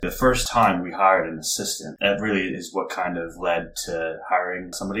The first time we hired an assistant, that really is what kind of led to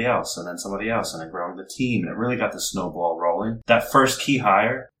hiring somebody else and then somebody else and then growing the team. And it really got the snowball rolling. That first key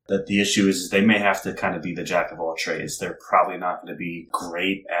hire, that the issue is they may have to kind of be the jack of all trades. They're probably not going to be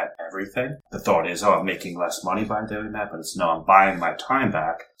great at everything. The thought is, I'm making less money by doing that, but it's no, I'm buying my time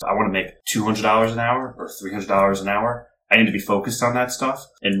back. I want to make $200 an hour or $300 an hour. I need to be focused on that stuff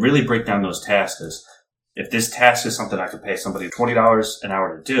and really break down those tasks. If this task is something I could pay somebody $20 an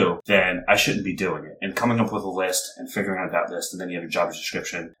hour to do, then I shouldn't be doing it. And coming up with a list and figuring out that list, and then you have a job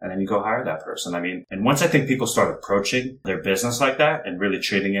description, and then you go hire that person. And once I think people start approaching their business like that and really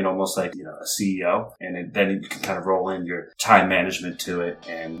treating it almost like, a CEO, and then you can kind of roll in your time management to it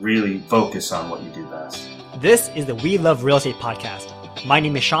and really focus on what you do best. This is the We Love Real Estate podcast. My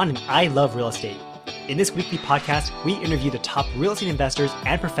name is Sean, and I love real estate. In this weekly podcast, we interview the top real estate investors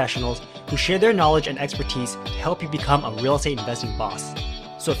and professionals who share their knowledge and expertise to help you become a real estate investing boss.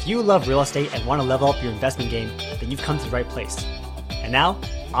 So if you love real estate and want to level up your investment game, then you've come to the right place. And now,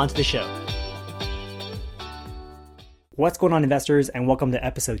 on to the show. What's going on, investors, and welcome to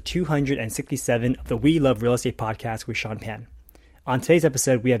episode 267 of the We Love Real Estate podcast with Sean Pan. On today's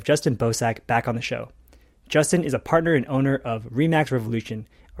episode, we have Justin Bosak back on the show. Justin is a partner and owner of RE/MAX Revolution,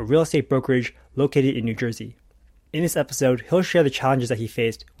 a real estate brokerage located in New Jersey. In this episode, he'll share the challenges that he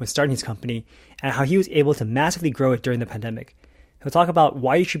faced when starting his company and how he was able to massively grow it during the pandemic. He'll talk about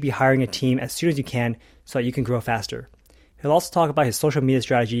why you should be hiring a team as soon as you can so that you can grow faster. He'll also talk about his social media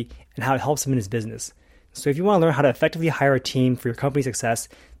strategy and how it helps him in his business. So if you want to learn how to effectively hire a team for your company's success,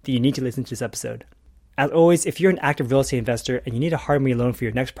 then you need to listen to this episode. As always, if you're an active real estate investor and you need a hard money loan for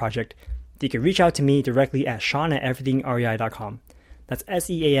your next project, then you can reach out to me directly at sean@everythingrei.com. That's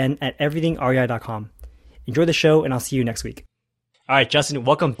SEAN at everythingrei.com. Enjoy the show, and I'll see you next week. All right, Justin,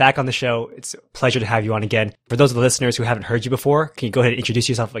 welcome back on the show. It's a pleasure to have you on again. For those of the listeners who haven't heard you before, can you go ahead and introduce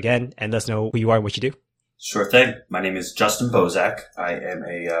yourself again and let us know who you are and what you do? Sure thing. My name is Justin Bosak. I am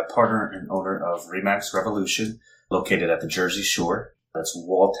a partner and owner of RE/MAX Revolution, located at the Jersey Shore. That's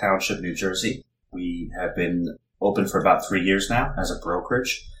Wall Township, New Jersey. We have been open for about 3 years now as a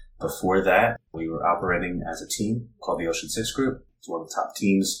brokerage. Before that, we were operating as a team called the Ocean Six Group. It's one of the top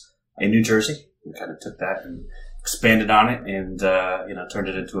teams in New Jersey. We kind of took that and expanded on it and, turned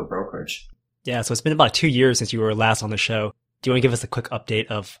it into a brokerage. Yeah, so it's been about 2 years since you were last on the show. Do you want to give us a quick update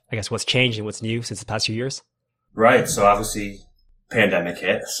of, what's changed and what's new since the past 2 years? Right. So obviously, pandemic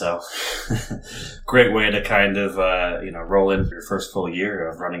hit. So great way to kind of, roll in your first full year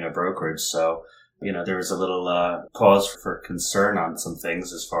of running a brokerage. So, there was a little pause for concern on some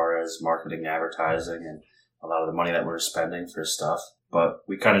things as far as marketing, advertising, and a lot of the money that we were spending for stuff. But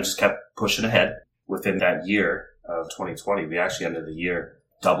we kind of just kept pushing ahead. Within that year of 2020, we actually ended the year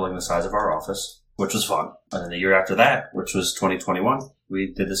doubling the size of our office, which was fun. And then the year after that, which was 2021,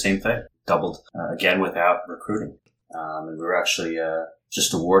 we did the same thing, doubled again without recruiting. And we were actually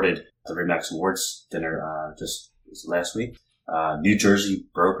just awarded the RE/MAX Awards dinner just last week. New Jersey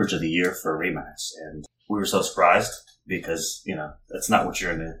Brokerage of the Year for RE/MAX. And we were so surprised because, that's not what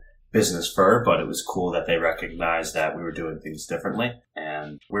you're in the business for, but it was cool that they recognized that we were doing things differently.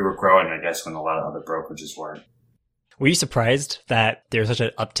 And we were growing, I guess, when a lot of other brokerages weren't. Were you surprised that there was such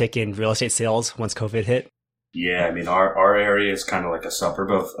an uptick in real estate sales once COVID hit? Yeah, our area is kind of like a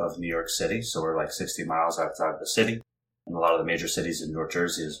suburb of New York City. So we're like 60 miles outside of the city, and a lot of the major cities in North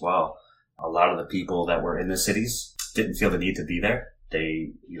Jersey as well. A lot of the people that were in the cities didn't feel the need to be there. They,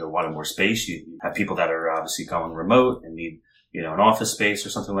 wanted more space. You have people that are obviously going remote and need, an office space or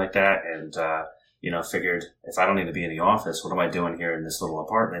something like that. And, figured if I don't need to be in the office, what am I doing here in this little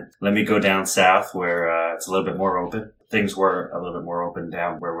apartment? Let me go down south where it's a little bit more open. Things were a little bit more open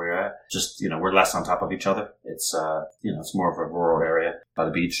down where we're at. Just, we're less on top of each other. It's, it's more of a rural area by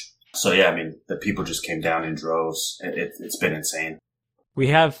the beach. So yeah, the people just came down in droves. It's been insane. We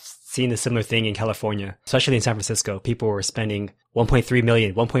have seen a similar thing in California, especially in San Francisco. People were spending $1.3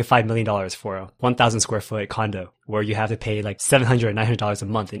 million, $1.5 million for a 1,000 square foot condo where you have to pay like $700 or $900 a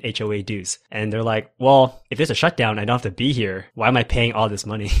month in HOA dues. And they're like, well, if there's a shutdown, I don't have to be here. Why am I paying all this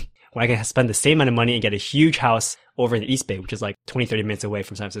money? When I can spend the same amount of money and get a huge house over in the East Bay, which is like 20, 30 minutes away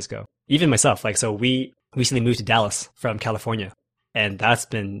from San Francisco. Even myself, so we recently moved to Dallas from California. And that's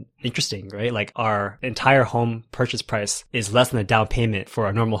been interesting, right? Like our entire home purchase price is less than a down payment for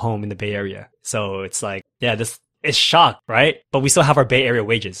a normal home in the Bay Area. So it's like, this is shock, right? But we still have our Bay Area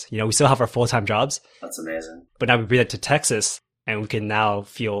wages. We still have our full-time jobs. That's amazing. But now we bring that to Texas and we can now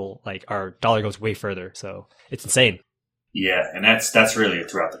feel like our dollar goes way further. So it's insane. Yeah. And that's really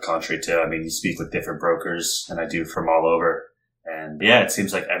throughout the country too. You speak with different brokers and I do from all over. And yeah, it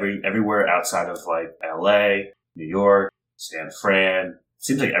seems like everywhere outside of like LA, New York, San Fran,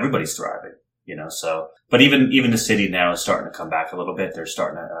 seems like everybody's thriving, so, but even the city now is starting to come back a little bit. They're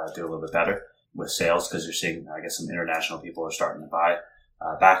starting to do a little bit better with sales because you're seeing, I guess, some international people are starting to buy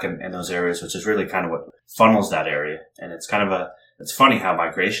back in those areas, which is really kind of what funnels that area. And it's kind of it's funny how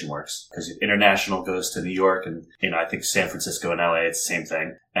migration works because international goes to New York and, I think San Francisco and LA, it's the same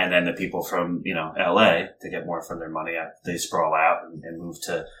thing. And then the people from, LA to get more from their money, they sprawl out and move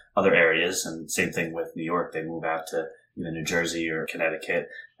to other areas. And same thing with New York. They move out to either New Jersey or Connecticut.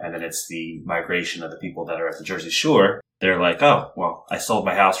 And then it's the migration of the people that are at the Jersey Shore. They're like, oh, well, I sold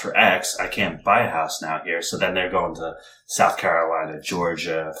my house for X. I can't buy a house now here. So then they're going to South Carolina,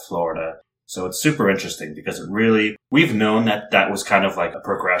 Georgia, Florida. So it's super interesting because we've known that was kind of like a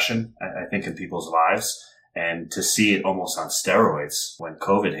progression, I think, in people's lives. And to see it almost on steroids when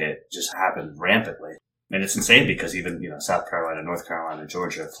COVID hit just happened rampantly. And it's insane because even, South Carolina, North Carolina,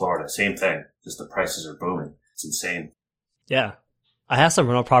 Georgia, Florida, same thing. Just the prices are booming. It's insane. Yeah. I have some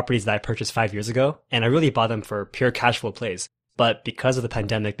rental properties that I purchased 5 years ago, and I really bought them for pure cash flow plays. But because of the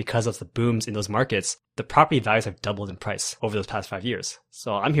pandemic, because of the booms in those markets, the property values have doubled in price over those past 5 years.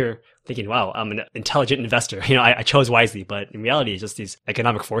 So I'm here thinking, wow, I'm an intelligent investor. I chose wisely, but in reality, it's just these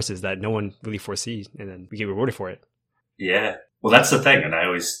economic forces that no one really foresees, and then we get rewarded for it. Yeah. Well, that's the thing. And I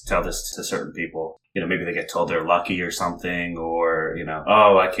always tell this to certain people. Maybe they get told they're lucky or something, or,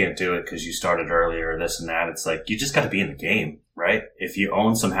 oh, I can't do it because you started earlier, this and that. It's like, you just got to be in the game, right? If you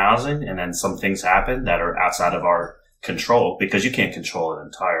own some housing and then some things happen that are outside of our control, because you can't control an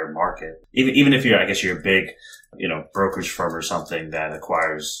entire market. Even if you're a big, brokerage firm or something that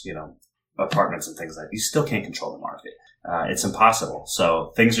acquires, apartments and things like that, you still can't control the market. It's impossible.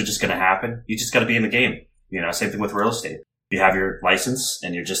 So things are just going to happen. You just got to be in the game. Same thing with real estate. You have your license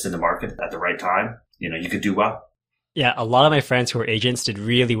and you're just in the market at the right time, you could do well. Yeah, a lot of my friends who are agents did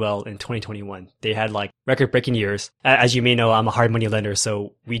really well in 2021. They had like record-breaking years. As you may know, I'm a hard money lender,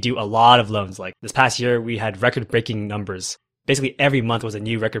 so we do a lot of loans. Like this past year, we had record-breaking numbers. Basically, every month was a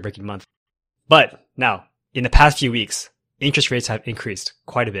new record-breaking month. But now, in the past few weeks, interest rates have increased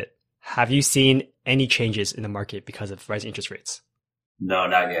quite a bit. Have you seen any changes in the market because of rising interest rates? No,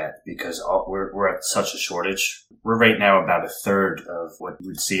 not yet, because we're at such a shortage. We're right now about a third of what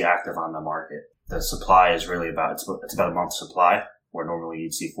we'd see active on the market. The supply is really it's about a month's supply, where normally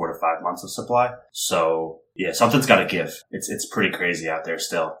you'd see 4 to 5 months of supply. So yeah, something's got to give. It's pretty crazy out there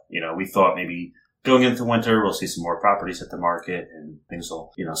still. We thought maybe going into winter, we'll see some more properties at the market and things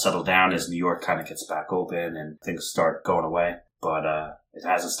will, settle down as New York kind of gets back open and things start going away. But it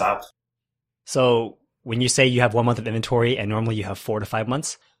hasn't stopped. So when you say you have 1 month of inventory and normally you have 4 to 5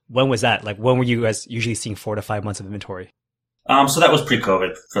 months, when was that? Like, when were you guys usually seeing 4 to 5 months of inventory? So that was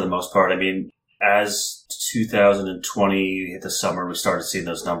pre-COVID for the most part. I mean, as 2020 hit the summer, we started seeing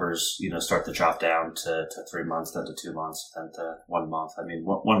those numbers, start to drop down to 3 months, then to 2 months, then to 1 month. I mean,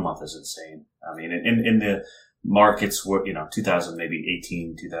 1 month is insane. I mean, in the markets were,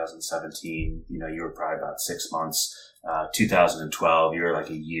 2018, 2017, you were probably about 6 months. 2012, you were like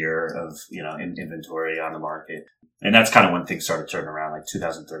a year of, in inventory on the market. And that's kind of when things started turning around. Like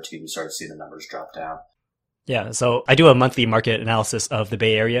 2013, we started seeing the numbers drop down. Yeah, so I do a monthly market analysis of the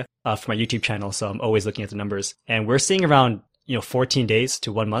Bay Area for my YouTube channel, so I'm always looking at the numbers. And we're seeing around 14 days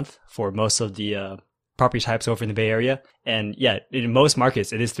to 1 month for most of the property types over in the Bay Area. And yeah, in most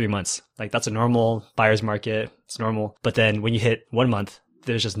markets, it is 3 months. Like that's a normal buyer's market. It's normal. But then when you hit 1 month,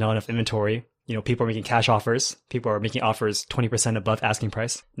 there's just not enough inventory. People are making cash offers. People are making offers 20% above asking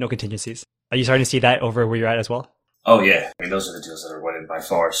price. No contingencies. Are you starting to see that over where you're at as well? Oh, yeah. I mean, those are the deals that are winning by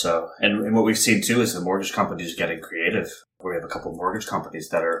far. So, and what we've seen too is the mortgage companies getting creative. We have a couple of mortgage companies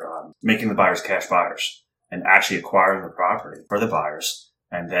that are making the buyers cash buyers and actually acquiring the property for the buyers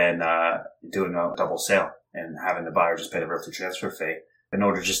and then doing a double sale and having the buyer just pay the realty transfer fee in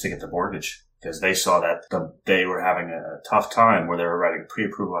order just to get the mortgage. Because they saw that they were having a tough time where they were writing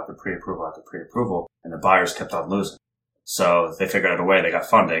pre-approval after pre-approval after pre-approval, and the buyers kept on losing. So they figured out a way. They got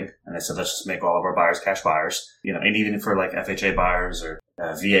funding, and they said, let's just make all of our buyers cash buyers. And even for like FHA buyers or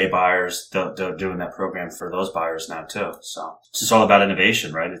VA buyers, they're doing that program for those buyers now too. So it's just all about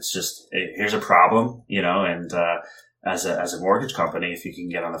innovation, right? It's just, here's a problem, and as a mortgage company, if you can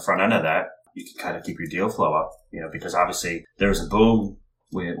get on the front end of that, you can kind of keep your deal flow up, because obviously there was a boom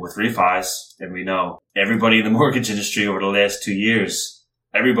with refis, and we know everybody in the mortgage industry over the last 2 years,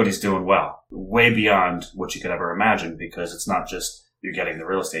 everybody's doing well, way beyond what you could ever imagine, because it's not just you're getting the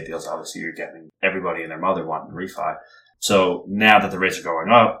real estate deals. Obviously, you're getting everybody and their mother wanting to refi. So now that the rates are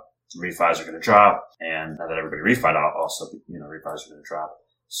going up, refis are going to drop, and now that everybody refied, also, refis are going to drop.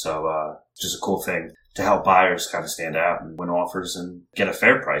 So it's just a cool thing to help buyers kind of stand out and win offers and get a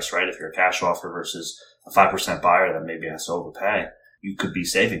fair price, right? If you're a cash offer versus a 5% buyer that maybe has to overpay, you could be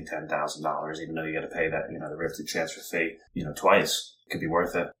saving $10,000, even though you got to pay that, the RIF transfer fee, twice. It could be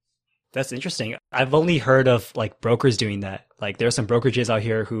worth it. That's interesting. I've only heard of like brokers doing that. Like there are some brokerages out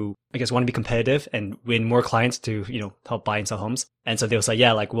here who I guess want to be competitive and win more clients to, help buy and sell homes. And so they'll say,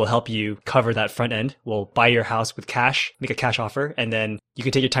 yeah, like we'll help you cover that front end. We'll buy your house with cash, make a cash offer, and then you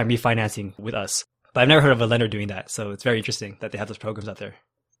can take your time refinancing with us. But I've never heard of a lender doing that. So it's very interesting that they have those programs out there.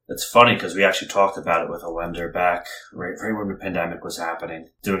 It's funny because we actually talked about it with a lender back right when the pandemic was happening,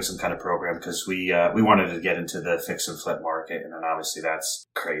 doing some kind of program because we wanted to get into the fix and flip market. And then obviously that's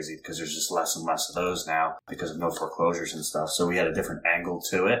crazy because there's just less and less of those now because of no foreclosures and stuff. So we had a different angle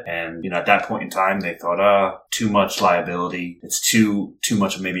to it. And, at that point in time, they thought, too much liability. It's too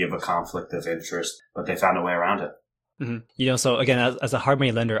much maybe of a conflict of interest, but they found a way around it. Mm-hmm. So again, as a hard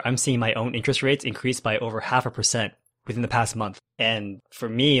money lender, I'm seeing my own interest rates increase by over 0.5% within the past month. And for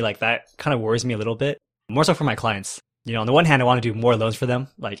me, like that kind of worries me a little bit, more so for my clients. On the one hand, I want to do more loans for them.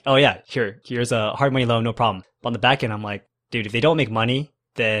 Like, oh yeah, here's a hard money loan, no problem. But on the back end, I'm like, dude, if they don't make money,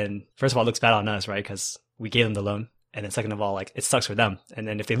 then first of all, it looks bad on us, right? Because we gave them the loan. And then second of all, like it sucks for them. And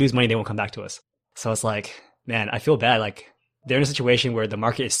then if they lose money, they won't come back to us. So it's like, man, I feel bad. Like they're in a situation where the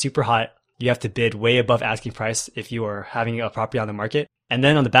market is super hot. You have to bid way above asking price if you are having a property on the market. And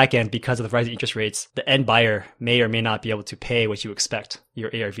then on the back end, because of the rising interest rates, the end buyer may or may not be able to pay what you expect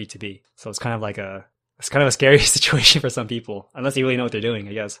your ARV to be. So it's kind of a scary situation for some people, unless they really know what they're doing,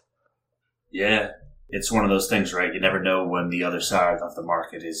 I guess. Yeah, it's one of those things, right? You never know when the other side of the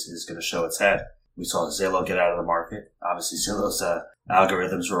market is going to show its head. We saw Zillow get out of the market. Obviously, Zillow's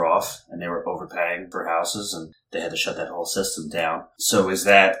algorithms were off and they were overpaying for houses and they had to shut that whole system down. So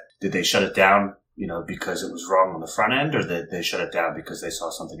did they shut it down because it was wrong on the front end, or did they shut it down because they saw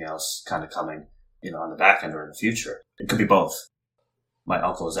something else kind of coming, on the back end or in the future? It could be both. My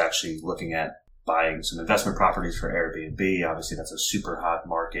uncle is actually looking at buying some investment properties for Airbnb. Obviously, that's a super hot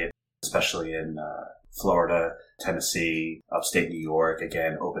market, especially in Florida, Tennessee, upstate New York,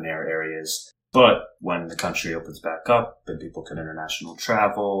 again, open air areas. But when the country opens back up and people can international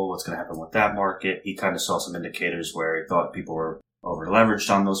travel, what's going to happen with that market? He kind of saw some indicators where he thought people were over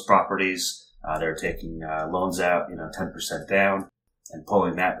leveraged on those properties. They're taking loans out, 10% down and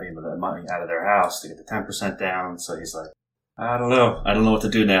pulling that, the money out of their house to get the 10% down. So he's like, I don't know what to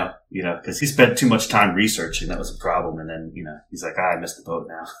do now, because he spent too much time researching. That was a problem. And then, he's like, I missed the boat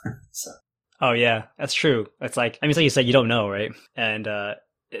now. So. Oh yeah, that's true. It's like, it's like you said, you don't know, right? And,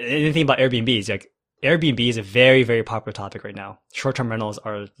 anything about Airbnbs, like Airbnb is a very, very popular topic right now. Short-term rentals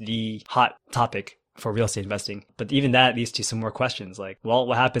are the hot topic for real estate investing. But even that leads to some more questions like, well,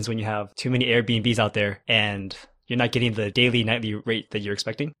 what happens when you have too many Airbnbs out there and you're not getting the daily, nightly rate that you're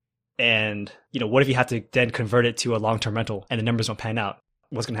expecting? And, what if you have to then convert it to a long-term rental and the numbers don't pan out?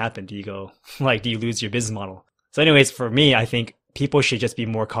 What's going to happen? Do you lose your business model? So anyways, for me, I think people should just be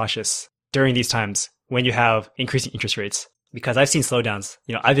more cautious during these times when you have increasing interest rates. Because I've seen slowdowns.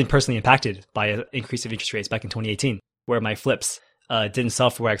 I've been personally impacted by an increase of interest rates back in 2018, where my flips didn't sell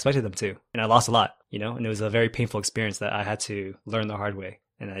for where I expected them to. And I lost a lot, and it was a very painful experience that I had to learn the hard way.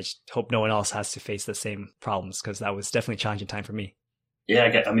 And I just hope no one else has to face the same problems because that was definitely a challenging time for me. Yeah,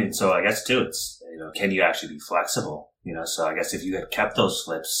 so I guess too, it's, can you actually be flexible? So I guess if you had kept those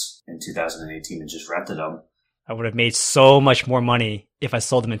flips in 2018 and just rented them, I would have made so much more money if I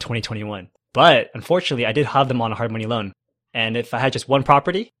sold them in 2021. But unfortunately, I did have them on a hard money loan. And if I had just one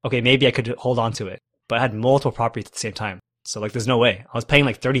property, okay, maybe I could hold on to it. But I had multiple properties at the same time. So there's no way. I was paying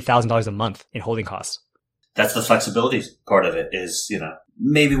like $30,000 a month in holding costs. That's the flexibility part of it is,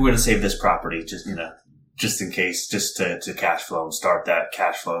 maybe we're going to save this property just in case, just to cash flow and start that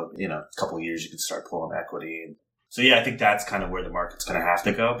cash flow, a couple of years you can start pulling equity. And so yeah, I think that's kind of where the market's going to have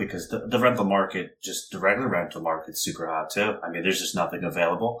to go because the rental market, just the regular rental market's super hot too. There's just nothing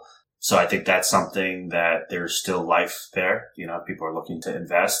available. So I think that's something that there's still life there. People are looking to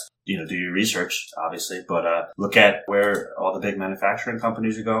invest. Do your research, obviously, but look at where all the big manufacturing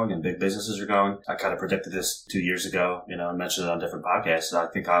companies are going and big businesses are going. I kind of predicted this 2 years ago, and mentioned it on different podcasts.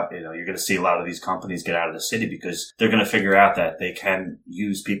 I think, you're going to see a lot of these companies get out of the city because they're going to figure out that they can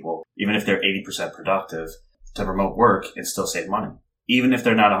use people, even if they're 80% productive, to remote work and still save money, even if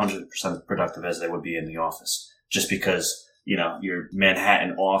they're not 100% productive as they would be in the office, just because your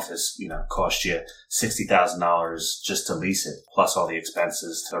Manhattan office, cost you $60,000 just to lease it, plus all the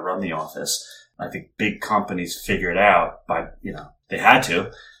expenses to run the office. I think big companies figured out they had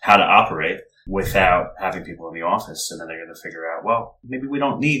how to operate without having people in the office. And then they're going to figure out, well, maybe we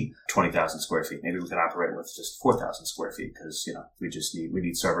don't need 20,000 square feet. Maybe we can operate with just 4,000 square feet because, we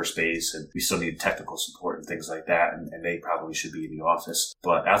need server space and we still need technical support and things like that. And they probably should be in the office.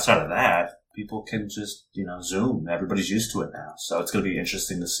 But outside of that, people can just, Zoom. Everybody's used to it now. So it's going to be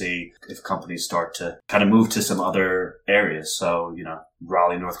interesting to see if companies start to kind of move to some other areas. So,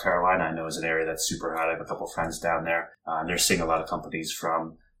 Raleigh, North Carolina, I know is an area that's super hot. I have a couple of friends down there. And they're seeing a lot of companies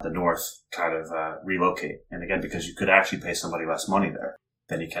from the north kind of relocate. And again, because you could actually pay somebody less money there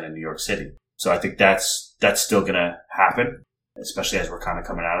than you can in New York City. So I think that's still going to happen, especially as we're kind of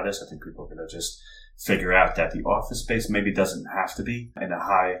coming out of this. I think people are going to just figure out that the office space maybe doesn't have to be in a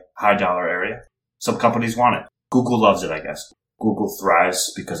high dollar area. Some companies want it. Google loves it, I guess. Google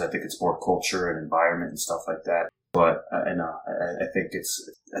thrives because I think it's more culture and environment and stuff like that. But I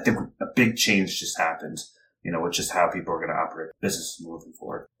think a big change just happened, with just how people are going to operate business moving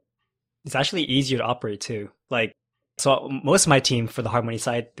forward. It's actually easier to operate too. So most of my team for the hard money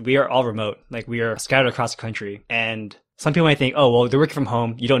side, we are all remote. We are scattered across the country. And some people might think, oh, well, they're working from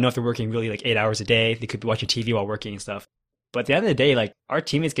home. You don't know if they're working really 8 hours a day. They could be watching TV while working and stuff. But at the end of the day, our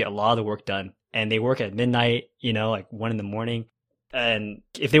teammates get a lot of the work done. And they work at midnight, 1 a.m. And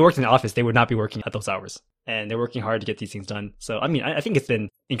if they worked in the office, they would not be working at those hours. And they're working hard to get these things done. So, I think it's been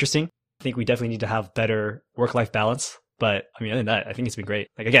interesting. I think we definitely need to have better work-life balance. But other than that, I think it's been great.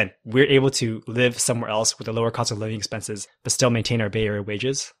 Again, we're able to live somewhere else with a lower cost of living expenses, but still maintain our Bay Area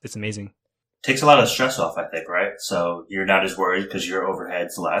wages. It's amazing. Takes a lot of stress off, I think, right? So you're not as worried because your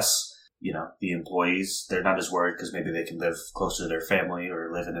overhead's less. The employees, they're not as worried because maybe they can live closer to their family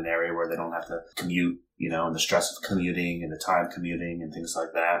or live in an area where they don't have to commute, and the stress of commuting and the time commuting and things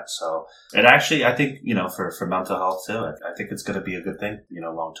like that. So it actually, I think, for mental health too, I think it's going to be a good thing,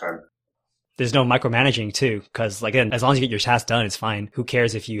 long term. There's no micromanaging too, because again, as long as you get your tasks done, it's fine. Who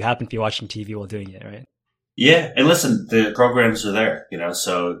cares if you happen to be watching TV while doing it, right? Yeah. And listen, the programs are there,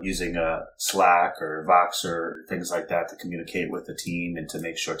 so using Slack or Voxer, things like that to communicate with the team and to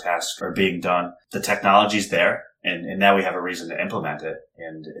make sure tasks are being done. The technology's there and now we have a reason to implement it.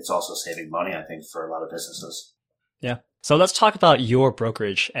 And it's also saving money, I think, for a lot of businesses. Yeah. So let's talk about your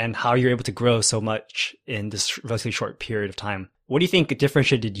brokerage and how you're able to grow so much in this relatively short period of time. What do you think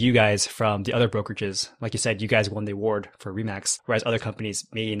differentiated you guys from the other brokerages? Like you said, you guys won the award for RE/MAX, whereas other companies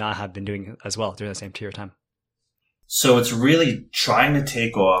may not have been doing as well during the same period of time. So it's really trying to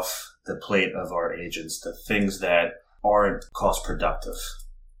take off the plate of our agents the things that aren't cost productive,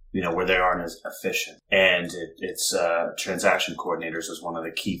 where they aren't as efficient. And it's transaction coordinators was one of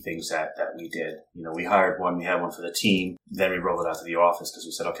the key things that we did. We hired one, we had one for the team, then we rolled it out to the office because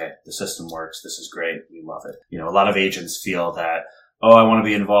we said, okay, the system works, this is great, we love it. A lot of agents feel that, oh, I want to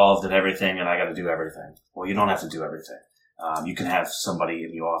be involved in everything and I got to do everything. Well, you don't have to do everything. You can have somebody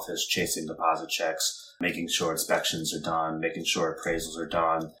in the office chasing deposit checks, making sure inspections are done, making sure appraisals are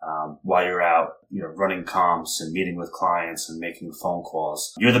done. While you're out, running comps and meeting with clients and making phone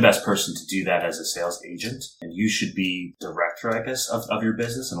calls. You're the best person to do that as a sales agent. And you should be director, I guess, of your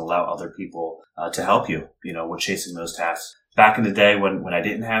business and allow other people to help you, with chasing those tasks. Back in the day when I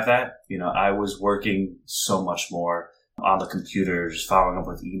didn't have that, I was working so much more on the computers, following up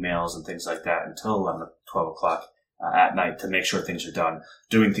with emails and things like that until 11, 12 o'clock. At night to make sure things are done,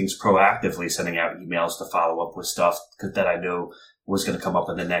 doing things proactively, sending out emails to follow up with stuff that I knew was going to come up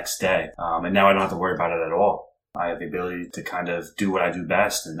in the next day. And now I don't have to worry about it at all. I have the ability to kind of do what I do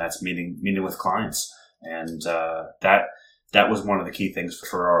best, and that's meeting with clients. And that was one of the key things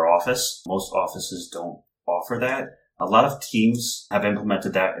for our office. Most offices don't offer that. A lot of teams have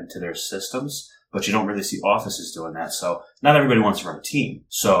implemented that into their systems, but you don't really see offices doing that. So not everybody wants to run a team.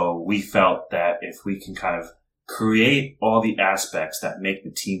 So we felt that if we can kind of create all the aspects that make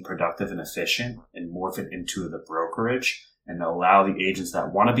the team productive and efficient and morph it into the brokerage and allow the agents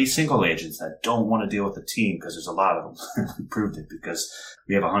that want to be single agents that don't want to deal with the team, because there's a lot of them. We proved it because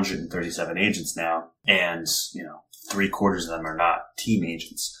we have 137 agents now and, 3/4 of them are not team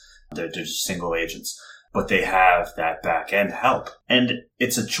agents. They're just single agents, but they have that back end help. And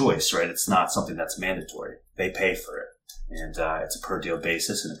it's a choice, right? It's not something that's mandatory. They pay for it and it's a per deal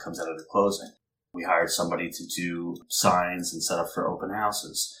basis and it comes out of the closing. We hired somebody to do signs and set up for open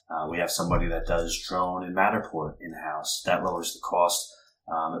houses. We have somebody that does drone and Matterport in-house. That lowers the cost.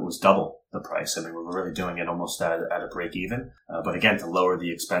 It was double the price. I mean, we're really doing it almost at a break even. But again, to lower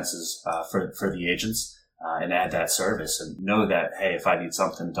the expenses for the agents and add that service and know that, hey, if I need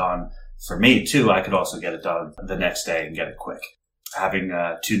something done for me too, I could also get it done the next day and get it quick. Having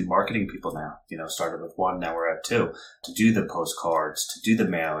 2 marketing people now, started with 1, now we're at 2, to do the postcards, to do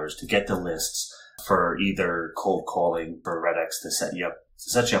the mailers, to get the lists, for either cold calling for RedX to set you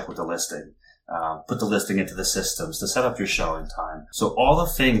up with the listing, put the listing into the systems, to set up your showing time. So all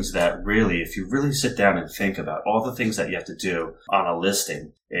the things that really, if you really sit down and think about all the things that you have to do on a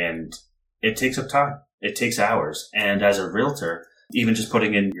listing, and it takes up time. It takes hours. And as a realtor, even just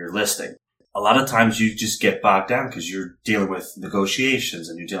putting in your listing, a lot of times you just get bogged down because you're dealing with negotiations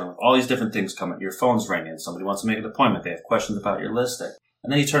and you're dealing with all these different things coming. Your phone's ringing. Somebody wants to make an appointment. They have questions about your listing.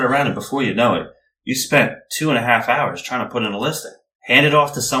 And then you turn around and before you know it, you spent 2.5 hours trying to put in a listing. Hand it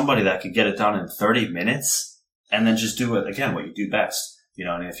off to somebody that could get it done in 30 minutes and then just do it again, what you do best.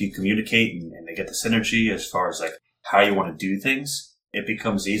 And if you communicate and they get the synergy as far as like how you want to do things, it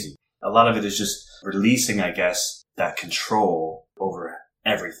becomes easy. A lot of it is just releasing, I guess, that control over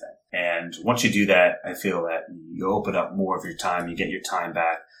everything. And once you do that, I feel that you open up more of your time, you get your time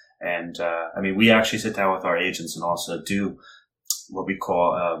back. And, we actually sit down with our agents and also do what we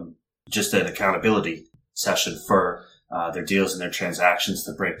call, just an accountability session for, their deals and their transactions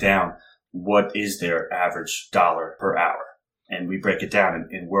to break down what is their average dollar per hour. And we break it down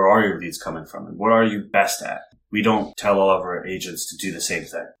and where are your leads coming from and what are you best at? We don't tell all of our agents to do the same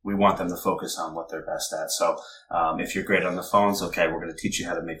thing. We want them to focus on what they're best at. So if you're great on the phones, okay, we're going to teach you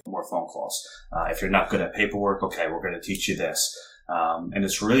how to make more phone calls. If you're not good at paperwork, okay, we're going to teach you this. And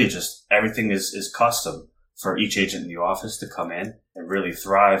it's really just everything is custom for each agent in the office to come in and really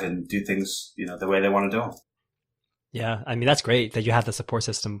thrive and do things, the way they want to do them. Yeah, that's great that you have the support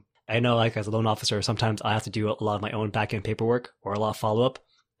system. I know like as a loan officer, sometimes I have to do a lot of my own back-end paperwork or a lot of follow-up.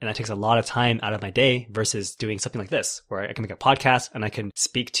 And that takes a lot of time out of my day versus doing something like this, where I can make a podcast and I can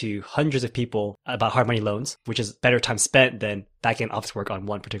speak to hundreds of people about hard money loans, which is better time spent than back-end office work on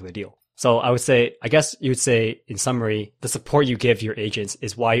one particular deal. So I guess you would say in summary, the support you give your agents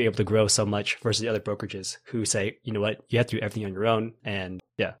is why you're able to grow so much versus the other brokerages who say, you know what, you have to do everything on your own. And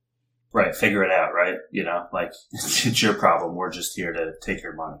yeah. Right. Figure it out, right? Like it's your problem. We're just here to take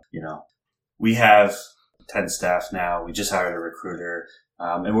your money. We have 10 staff now. We just hired a recruiter.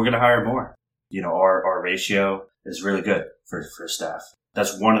 And we're going to hire more. Our ratio is really good for staff.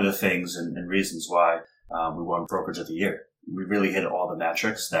 That's one of the things and reasons why we won Brokerage of the Year. We really hit all the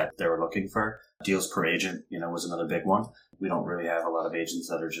metrics that they were looking for. Deals per agent, was another big one. We don't really have a lot of agents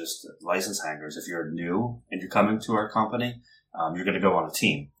that are just license hangers. If you're new and you're coming to our company, you're going to go on a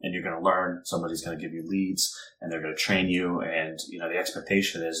team and you're going to learn. Somebody's going to give you leads and they're going to train you. And, the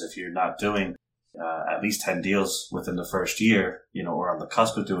expectation is if you're not doing at least 10 deals within the first year, or on the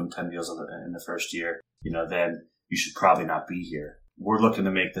cusp of doing 10 deals in the first year, then you should probably not be here. We're looking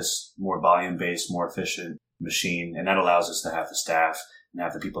to make this more volume-based, more efficient machine, and that allows us to have the staff and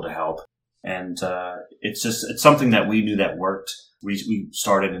have the people to help. And it's something that we knew that worked. We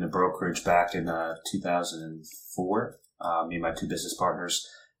started in a brokerage back in 2004, me and my two business partners,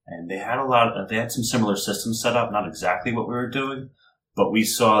 and they had some similar systems set up, not exactly what we were doing. But we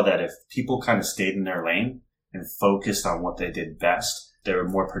saw that if people kind of stayed in their lane and focused on what they did best, they were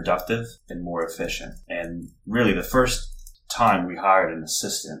more productive and more efficient. And really the first time we hired an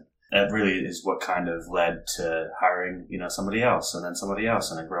assistant, that really is what kind of led to hiring, somebody else and then somebody else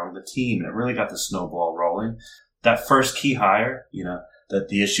and then growing the team. And it really got the snowball rolling. That first key hire, that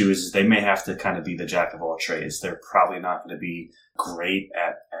the issue is they may have to kind of be the jack of all trades. They're probably not going to be great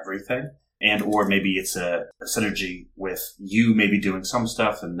at everything. And or maybe it's a synergy with you maybe doing some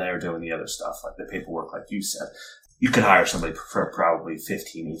stuff and they're doing the other stuff, like the paperwork, like you said. You could hire somebody for probably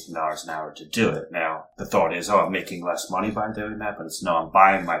 $15, $18 an hour to do it. Now, the thought is, I'm making less money by doing that, but it's no, I'm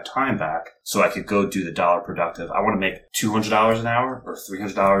buying my time back so I could go do the dollar productive. I want to make $200 an hour or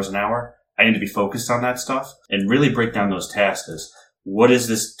 $300 an hour. I need to be focused on that stuff and really break down those tasks as what is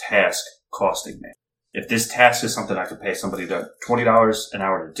this task costing me? If this task is something I could pay somebody $20 an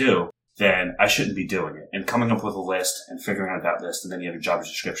hour to do, then I shouldn't be doing it. And coming up with a list and figuring out that list, and then you have a job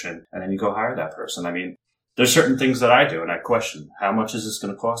description, and then you go hire that person. There's certain things that I do, and I question, how much is this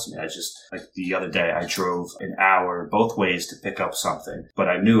going to cost me? Like the other day, I drove an hour both ways to pick up something, but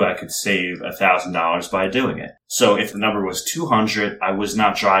I knew I could save $1,000 by doing it. So if the number was 200, I was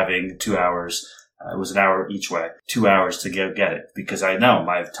not driving 2 hours. It was an hour each way, 2 hours to get it, because I know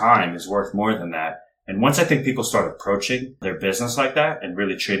my time is worth more than that. And once I think people start approaching their business like that and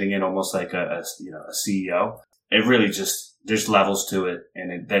really treating it almost like a CEO, it really just, there's levels to it.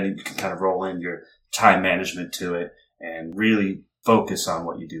 And then you can kind of roll in your time management to it and really focus on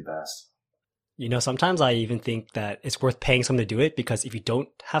what you do best. Sometimes I even think that it's worth paying someone to do it because if you don't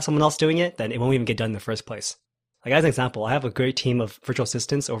have someone else doing it, then it won't even get done in the first place. Like as an example, I have a great team of virtual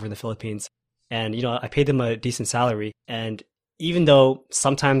assistants over in the Philippines and, I pay them a decent salary. And even though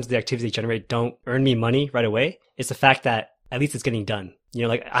sometimes the activities they generate don't earn me money right away, it's the fact that at least it's getting done.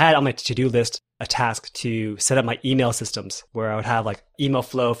 Like I had on my to-do list a task to set up my email systems where I would have like email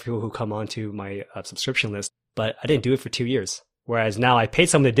flow for people who come onto my subscription list, but I didn't do it for 2 years. Whereas now I paid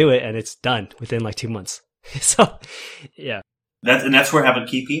someone to do it and it's done within like 2 months. So yeah. That's where having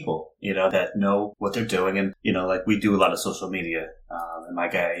key people, that know what they're doing. And, like we do a lot of social media. And my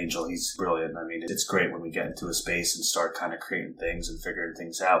guy, Angel, he's brilliant. I mean, it's great when we get into a space and start kind of creating things and figuring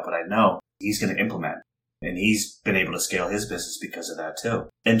things out. But I know he's going to implement. And he's been able to scale his business because of that too.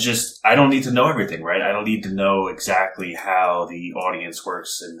 And I don't need to know everything, right? I don't need to know exactly how the audience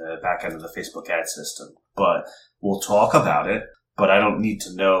works in the back end of the Facebook ad system. But we'll talk about it. But I don't need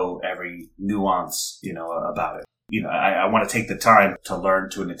to know every nuance, about it. I want to take the time to learn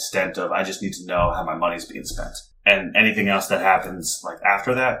to an extent of I just need to know how my money's being spent. And anything else that happens like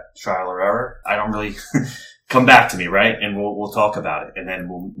after that, trial or error, I don't really come back to me, right? And we'll talk about it, and then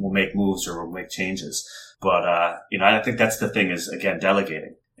we'll make moves or we'll make changes. But I think that's the thing is, again,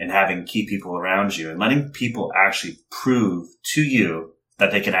 delegating and having key people around you and letting people actually prove to you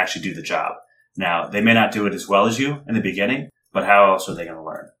that they can actually do the job. Now, they may not do it as well as you in the beginning, but how else are they going to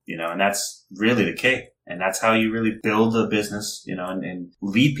learn? And that's really the key. And that's how you really build a business, and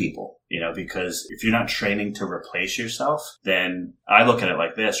lead people, because if you're not training to replace yourself, then I look at it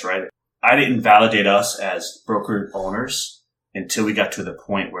like this, right? I didn't validate us as broker owners until we got to the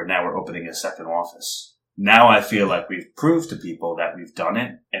point where now we're opening a second office. Now I feel like we've proved to people that we've done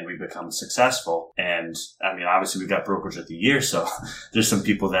it and we've become successful. And I mean, obviously we've got brokerage of the year. So there's some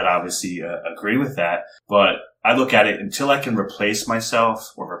people that obviously agree with that. But I look at it until I can replace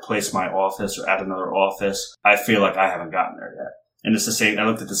myself or replace my office or add another office. I feel like I haven't gotten there yet. And it's the same. I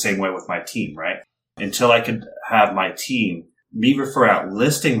looked at the same way with my team, right? Until I could have my team, me refer out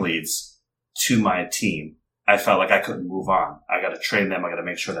listing leads to my team, I felt like I couldn't move on. I got to train them. I got to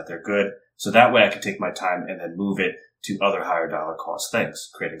make sure that they're good. So that way I could take my time and then move it to other higher dollar cost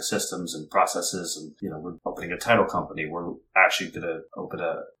things, creating systems and processes. And, we're opening a title company. We're actually going to open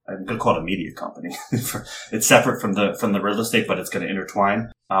I'm going to call it a media company. It's separate from the real estate, but it's going to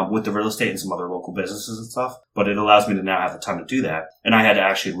intertwine with the real estate and some other local businesses and stuff. But it allows me to now have the time to do that. And I had to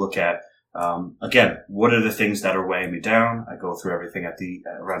actually look at, again, what are the things that are weighing me down? I go through everything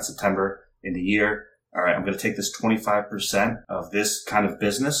around September in the year. All right, I'm going to take this 25% of this kind of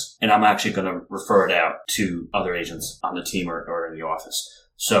business, and I'm actually going to refer it out to other agents on the team or in the office.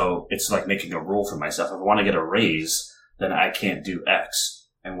 So it's like making a rule for myself. If I want to get a raise, then I can't do X.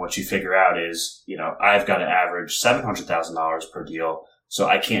 And what you figure out is, I've got to average $700,000 per deal. So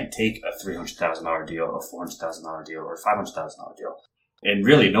I can't take a $300,000 deal, a $400,000 deal, or a $500,000 deal. And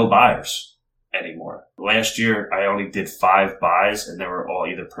really no buyers anymore. Last year, I only did 5 buys, and they were all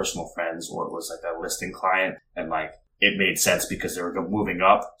either personal friends or it was like a listing client. And like, it made sense because they were moving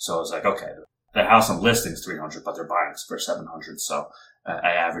up. So I was like, okay, the house I'm listing is 300, but they're buying for 700. So I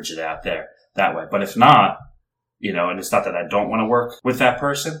average it out there that way. But if not, and it's not that I don't want to work with that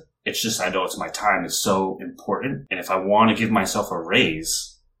person. It's just, I know my time is so important. And if I want to give myself a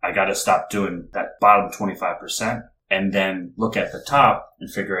raise, I got to stop doing that bottom 25% and then look at the top and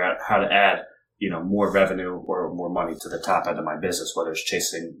figure out how to add more revenue or more money to the top end of my business, whether it's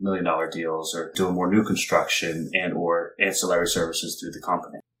chasing $1 million deals or doing more new construction and or ancillary services through the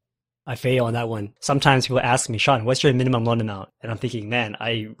company. I fail on that one. Sometimes people ask me, Sean, what's your minimum loan amount? And I'm thinking, man,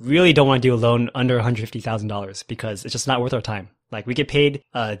 I really don't want to do a loan under $150,000 because it's just not worth our time. Like we get paid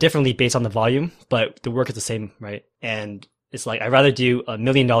differently based on the volume, but the work is the same, right? And it's like, I'd rather do a $1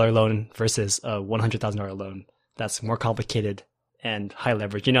 million loan versus a $100,000 loan. That's more complicated and high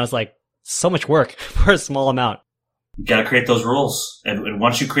leverage. It's like so much work for a small amount. You got to create those rules. And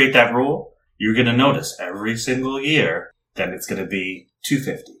once you create that rule, you're going to notice every single year that it's going to be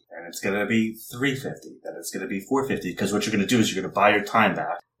 $250 and it's going to be $350, then it's going to be $450. Because what you're going to do is you're going to buy your time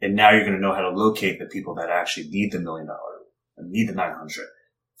back. And now you're going to know how to locate the people that actually need the $1 million and need the 900.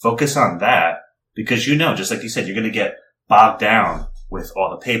 Focus on that because just like you said, you're going to get bogged down with all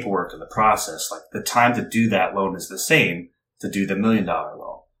the paperwork and the process. Like the time to do that loan is the same to do the $1 million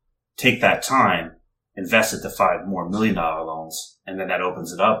loan. Take that time, invest it to find more $1 million loans, and then that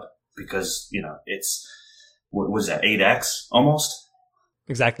opens it up because, it's, what was that, 8X almost?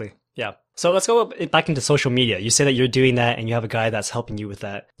 Exactly. Yeah. So let's go back into social media. You say that you're doing that and you have a guy that's helping you with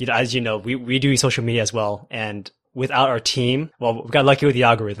that. As you know, we do social media as well. And without our team, well, we got lucky with the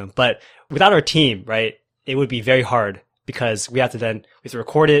algorithm, but without our team, right, it would be very hard because we have to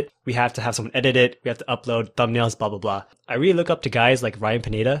record it. We have to have someone edit it. We have to upload thumbnails, blah, blah, blah. I really look up to guys like Ryan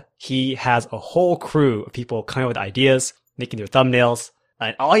Pineda. He has a whole crew of people coming up with ideas, making their thumbnails.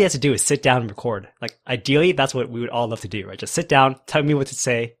 And all he has to do is sit down and record. Like ideally, that's what we would all love to do, right? Just sit down, tell me what to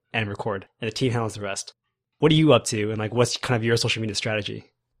say and record. And the team handles the rest. What are you up to? And like, what's kind of your social media strategy?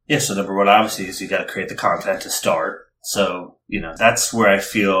 Yeah. So number one, obviously, is you got to create the content to start. So, that's where I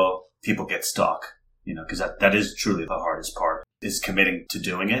feel people get stuck. Because that is truly the hardest part is committing to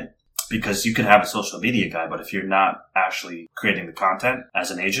doing it. because you can have a social media guy, but if you're not actually creating the content as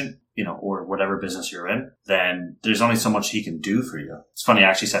an agent, or whatever business you're in, then there's only so much he can do for you. It's funny. I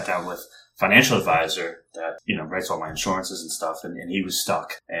actually sat down with a financial advisor that, writes all my insurances and stuff. And he was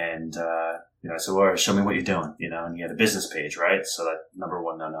stuck. And, I said, well, show me what you're doing, and he had a business page, right? So that number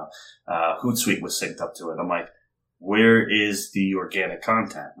one, no. Hootsuite was synced up to it. I'm like, where is the organic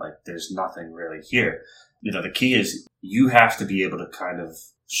content? Like, there's nothing really here. The key is you have to be able to kind of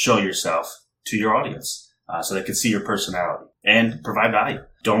show yourself to your audience, so they can see your personality and provide value.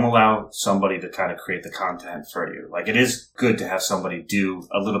 Don't allow somebody to kind of create the content for you. Like, it is good to have somebody do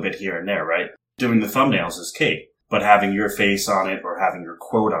a little bit here and there, right? Doing the thumbnails is key, but having your face on it or having your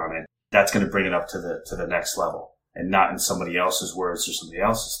quote on it, that's going to bring it up to the next level, and not in somebody else's words or somebody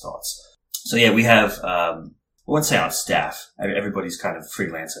else's thoughts. So yeah, we have, I wouldn't say on staff. Everybody's kind of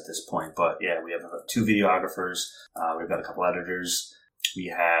freelance at this point, but yeah, we have 2 videographers. We've got a couple editors. We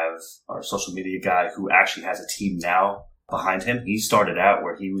have our social media guy who actually has a team now behind him. He started out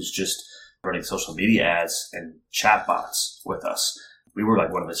where he was just running social media ads and chat bots with us. We were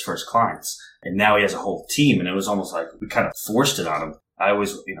like one of his first clients, and now he has a whole team, and it was almost like we kind of forced it on him. I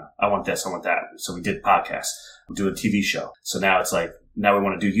always, I want this, I want that. So we did podcasts. We do a TV show. So now it's like, now we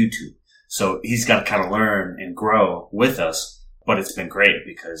want to do YouTube. So he's got to kind of learn and grow with us, but it's been great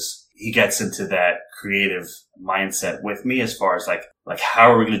because he gets into that creative mindset with me as far as like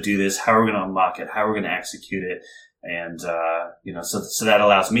how are we going to do this? How are we going to unlock it? How are we going to execute it? And, so that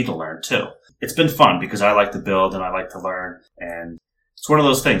allows me to learn too. It's been fun because I like to build and I like to learn. And it's one of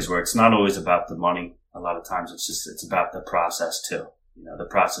those things where it's not always about the money. A lot of times it's about the process too. The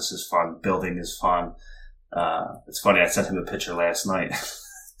process is fun. Building is fun. It's funny. I sent him a picture last night.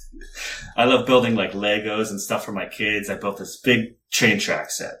 I love building like Legos and stuff for my kids. I built this big train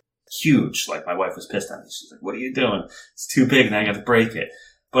track set. Huge. Like, my wife was pissed at me. She's like, what are you doing? It's too big and I got to break it.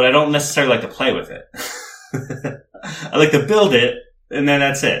 But I don't necessarily like to play with it. I like to build it and then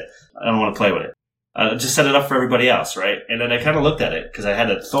that's it. I don't want to play with it. Just set it up for everybody else, right? And then I kind of looked at it because I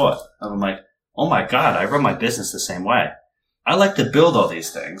had a thought. I'm like, oh my God, I run my business the same way. I like to build all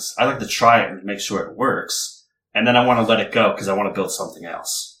these things. I like to try it and make sure it works. And then I want to let it go because I want to build something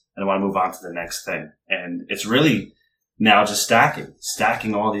else. And I want to move on to the next thing. And it's really now just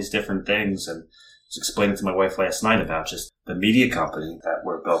stacking all these different things. And I was explaining to my wife last night about just the media company that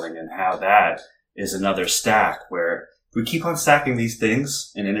we're building and how that is another stack where we keep on stacking these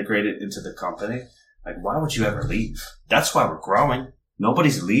things and integrate it into the company. Like, why would you ever leave? That's why we're growing.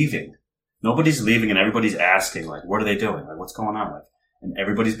 Nobody's leaving. Nobody's leaving and everybody's asking, like, what are they doing? Like, what's going on? Like, in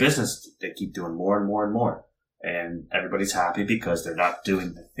everybody's business, they keep doing more and more and more. And everybody's happy because they're not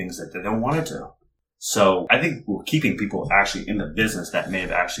doing the things that they don't want to do. So I think we're keeping people actually in the business that may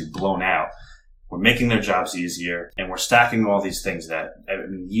have actually blown out. We're making their jobs easier and we're stacking all these things that,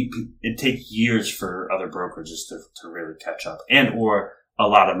 it takes years for other brokerages to really catch up or a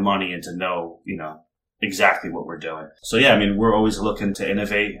lot of money and to know, exactly what we're doing. So yeah, we're always looking to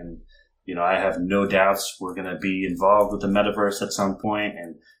innovate and, I have no doubts we're going to be involved with the metaverse at some point,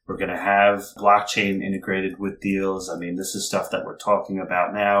 and we're going to have blockchain integrated with deals. This is stuff that we're talking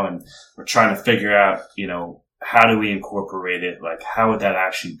about now, and we're trying to figure out, how do we incorporate it? Like, how would that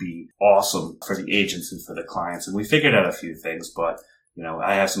actually be awesome for the agents and for the clients? And we figured out a few things, but,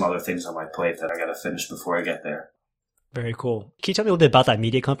 I have some other things on my plate that I got to finish before I get there. Very cool. Can you tell me a little bit about that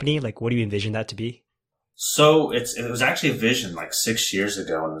media company? Like, what do you envision that to be? So it was actually a vision like 6 years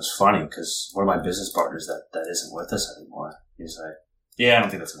ago, and it was funny because one of my business partners that isn't with us anymore, he's like, yeah, I don't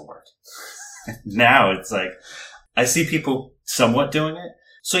think that's going to work. Now it's like, I see people somewhat doing it.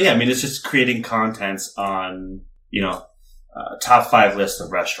 So yeah, it's just creating contents on, top 5 list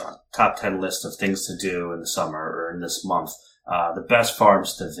of restaurant, top 10 list of things to do in the summer or in this month, the best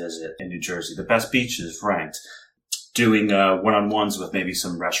farms to visit in New Jersey, the best beaches ranked. Doing one-on-ones with maybe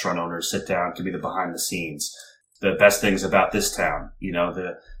some restaurant owners, sit down, give me the behind the scenes, the best things about this town,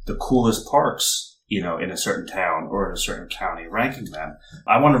 the coolest parks, in a certain town or in a certain county, ranking them.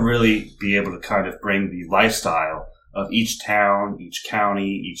 I want to really be able to kind of bring the lifestyle of each town, each county,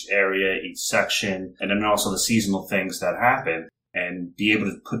 each area, each section, and then also the seasonal things that happen, and be able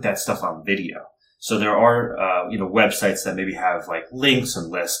to put that stuff on video. So there are, websites that maybe have like links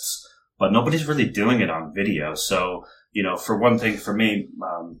and lists, but nobody's really doing it on video. So, for one thing, for me,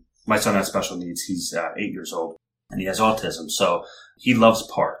 my son has special needs. He's 8 years old and he has autism. So he loves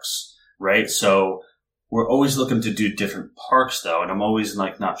parks, right? So we're always looking to do different parks though. And I'm always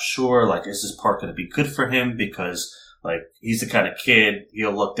like, not sure, like, is this park going to be good for him? Because Like, he's the kind of kid,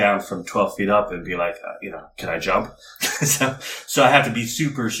 he'll look down from 12 feet up and be like, can I jump? so I have to be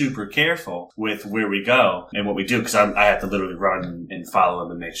super, super careful with where we go and what we do, because I have to literally run and follow him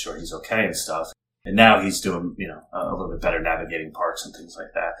and make sure he's okay and stuff. And now he's doing, a little bit better navigating parks and things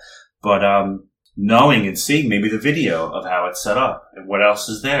like that. But, knowing and seeing maybe the video of how it's set up and what else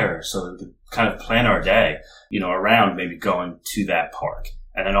is there, so we can kind of plan our day, around maybe going to that park.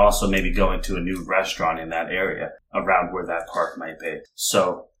 And then also maybe going to a new restaurant in that area around where that park might be.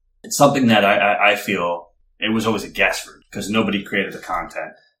 So it's something that I feel it was always a guesswork, because nobody created the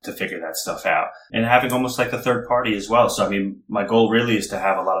content to figure that stuff out. And having almost like a third party as well. So, I mean, my goal really is to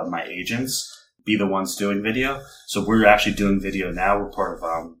have a lot of my agents be the ones doing video. So we're actually doing video now. We're part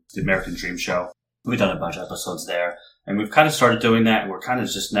of the American Dream Show. We've done a bunch of episodes there. And we've kind of started doing that, and we're kind of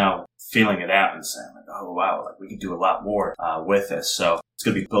just now feeling it out and saying, like, oh, wow, like we could do a lot more with this. So it's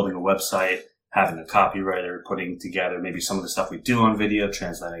going to be building a website, having a copywriter, putting together maybe some of the stuff we do on video,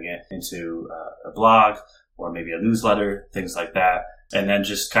 translating it into a blog or maybe a newsletter, things like that. And then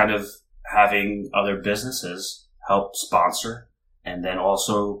just kind of having other businesses help sponsor. And then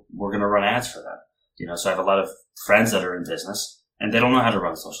also we're going to run ads for them. So I have a lot of friends that are in business and they don't know how to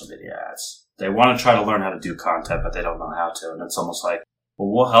run social media ads. They want to try to learn how to do content, but they don't know how to. And it's almost like,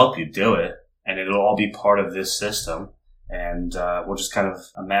 well, we'll help you do it, and it'll all be part of this system. And we'll just kind of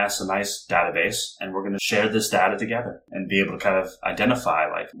amass a nice database, and we're going to share this data together and be able to kind of identify,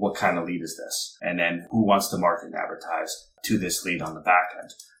 like, what kind of lead is this? And then who wants to market and advertise to this lead on the back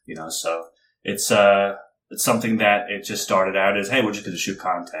end? So it's something that it just started out as, hey, we're just going to shoot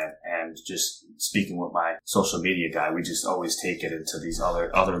content, and just speaking with my social media guy, we just always take it into these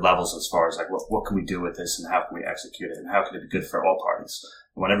other levels as far as like, what can we do with this, and how can we execute it, and how can it be good for all parties?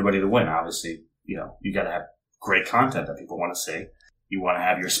 We want everybody to win. Obviously, you got to have great content that people want to see. You want to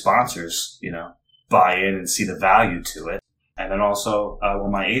have your sponsors, buy in and see the value to it. And then also, I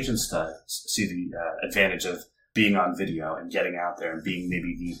want my agents to see the advantage of being on video and getting out there and being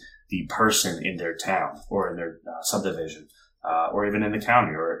maybe the person in their town or in their subdivision, or even in the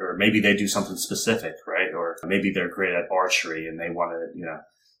county, or maybe they do something specific, right? Or maybe they're great at archery and they want to,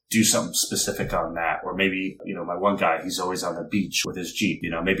 do something specific on that. Or maybe, my one guy, he's always on the beach with his Jeep,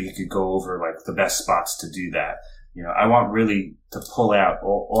 maybe he could go over like the best spots to do that. I want really to pull out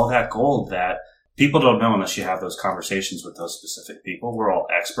all that gold that people don't know unless you have those conversations with those specific people. We're all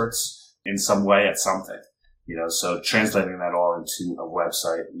experts in some way at something. So translating that all into a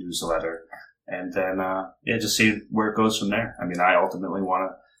website, newsletter, and then, just see where it goes from there. I mean, I ultimately want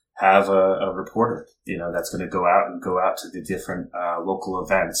to have a reporter, that's going to go out to the different, local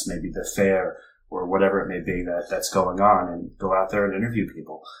events, maybe the fair or whatever it may be that's going on, and go out there and interview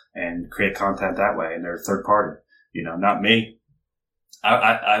people and create content that way. And they're third party, not me.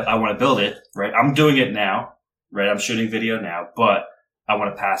 I want to build it, right? I'm doing it now, right? I'm shooting video now, but I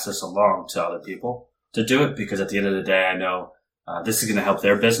want to pass this along to other people to do it, because at the end of the day, I know this is going to help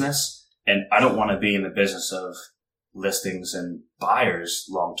their business, and I don't want to be in the business of listings and buyers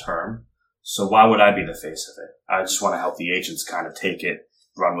long term. So why would I be the face of it? I just want to help the agents kind of take it,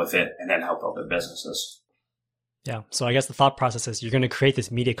 run with it, and then help other businesses. Yeah. So I guess the thought process is you're going to create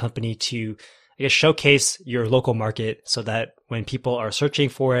this media company to, I guess, showcase your local market, so that when people are searching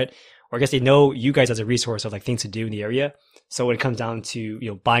for it, or I guess they know you guys as a resource of like things to do in the area. So when it comes down to,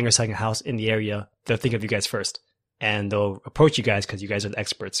 buying or selling a house in the area, they'll think of you guys first, and they'll approach you guys because you guys are the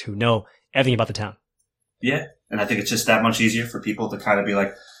experts who know everything about the town. Yeah. And I think it's just that much easier for people to kind of be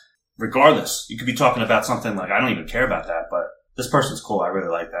like, regardless, you could be talking about something like, I don't even care about that, but this person's cool. I really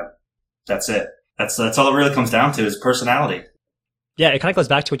like them. That's it. That's all it really comes down to, is personality. Yeah. It kind of goes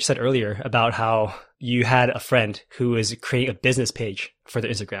back to what you said earlier about how you had a friend who is creating a business page for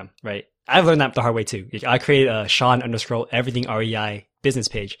their Instagram, right? I've learned that the hard way too. I created a Sean_everything_REI business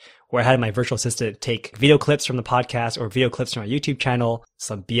page where I had my virtual assistant take video clips from the podcast or video clips from our YouTube channel,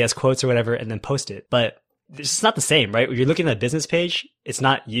 some BS quotes or whatever, and then post it. But it's just not the same, right? When you're looking at a business page, it's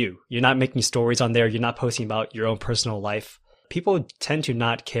not you. You're not making stories on there. You're not posting about your own personal life. People tend to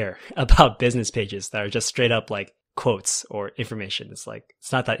not care about business pages that are just straight up like quotes or information. It's like,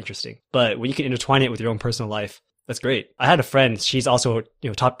 it's not that interesting. But when you can intertwine it with your own personal life, that's great. I had a friend, she's also,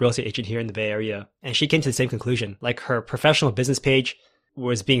 top real estate agent here in the Bay Area, and she came to the same conclusion. Like, her professional business page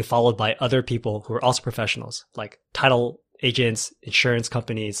was being followed by other people who are also professionals, like title agents, insurance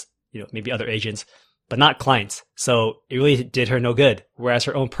companies, maybe other agents, but not clients. So it really did her no good. Whereas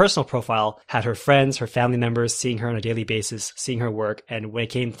her own personal profile had her friends, her family members seeing her on a daily basis, seeing her work. And when it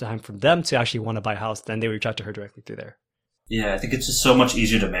came time for them to actually want to buy a house, then they would reach out to her directly through there. Yeah, I think it's just so much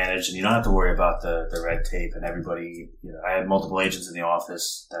easier to manage, and you don't have to worry about the red tape and everybody. I had multiple agents in the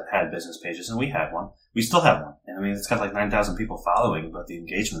office that had business pages, and we had one. We still have one. And I mean, it's got like 9,000 people following, but the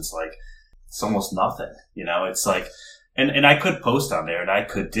engagement's like, it's almost nothing. It's like, and I could post on there and I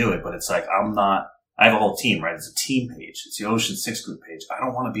could do it, but it's like, I have a whole team, right? It's a team page. It's the Ocean Six Group page. I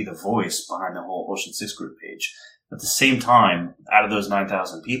don't want to be the voice behind the whole Ocean Six Group page. At the same time, out of those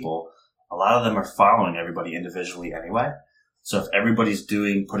 9,000 people, a lot of them are following everybody individually anyway. So if everybody's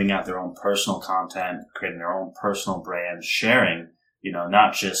putting out their own personal content, creating their own personal brand, sharing,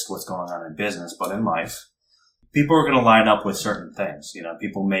 not just what's going on in business, but in life, people are going to line up with certain things.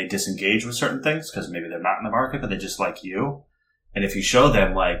 People may disengage with certain things because maybe they're not in the market, but they just like you. And if you show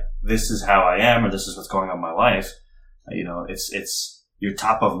them like, this is how I am, or this is what's going on in my life, it's you're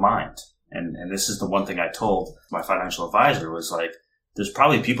top of mind. And this is the one thing I told my financial advisor was like, there's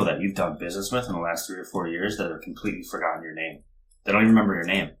probably people that you've done business with in the last 3 or 4 years that have completely forgotten your name. They don't even remember your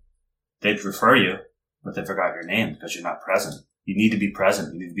name. They'd refer you, but they forgot your name because you're not present. You need to be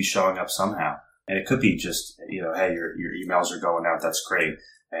present. You need to be showing up somehow. And it could be just, hey, your emails are going out. That's great.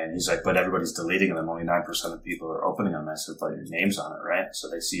 And he's like, but everybody's deleting them. Only 9% of people are opening them. I said, but your name's on it, right? So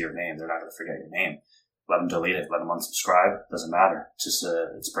they see your name. They're not going to forget your name. Let them delete it. Let them unsubscribe. Doesn't matter. It's just,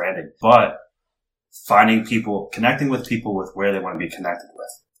 it's branding. But finding people, connecting with people with where they want to be connected with,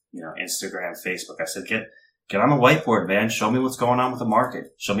 Instagram, Facebook. I said, get on the whiteboard, man. Show me what's going on with the market.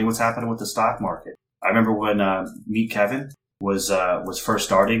 Show me what's happening with the stock market. I remember when, Meet Kevin was first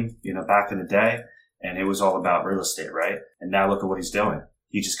starting, back in the day, and it was all about real estate, right? And now look at what he's doing.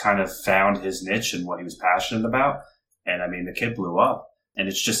 He just kind of found his niche and what he was passionate about. And I mean, the kid blew up, and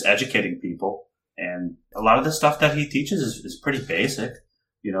it's just educating people. And a lot of the stuff that he teaches is pretty basic,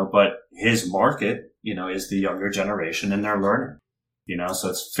 but his market, is the younger generation and they're learning, so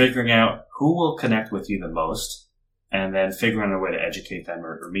it's figuring out who will connect with you the most and then figuring out a way to educate them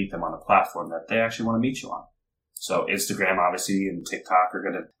or meet them on a platform that they actually want to meet you on. So Instagram, obviously, and TikTok are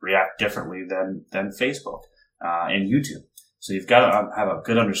going to react differently than Facebook, and YouTube. So you've got to have a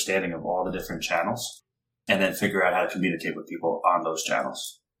good understanding of all the different channels and then figure out how to communicate with people on those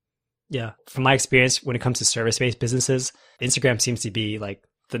channels. Yeah. From my experience, when it comes to service-based businesses, Instagram seems to be like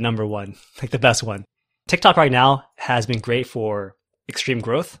the number one, like the best one. TikTok right now has been great for extreme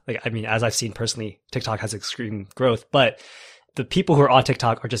growth. As I've seen personally, TikTok has extreme growth, but the people who are on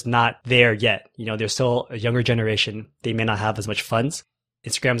TikTok are just not there yet. They're still a younger generation. They may not have as much funds.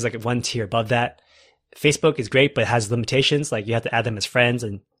 Instagram is like one tier above that. Facebook is great, but it has limitations. Like you have to add them as friends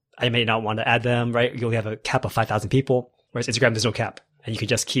and I may not want to add them, right? You only have a cap of 5,000 people, whereas Instagram, there's no cap. And you can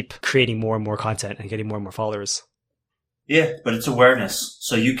just keep creating more and more content and getting more and more followers. Yeah, but it's awareness.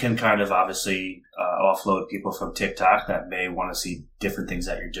 So you can kind of obviously offload people from TikTok that may want to see different things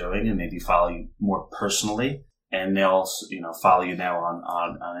that you're doing and maybe follow you more personally. And they'll, follow you now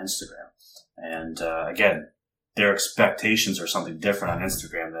on Instagram. And again, their expectations are something different on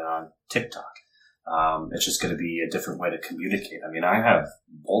Instagram than on TikTok. It's just going to be a different way to communicate. I have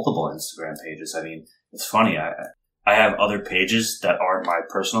multiple Instagram pages. It's funny. I have other pages that aren't my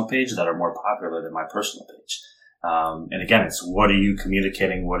personal page that are more popular than my personal page. And again, it's what are you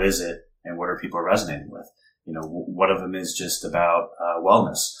communicating? What is it? And what are people resonating with? One of them is just about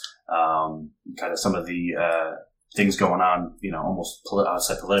wellness. Kind of some of the things going on, almost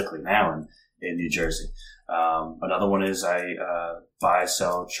outside politically now in New Jersey. Another one is I buy,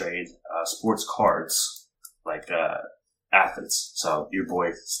 sell, trade sports cards, like athletes. So your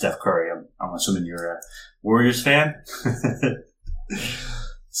boy Steph Curry, I'm assuming you're a Warriors fan.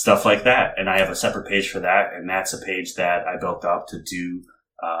 Stuff like that. And I have a separate page for that. And that's a page that I built up to do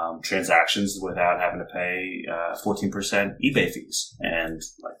transactions without having to pay 14% eBay fees. And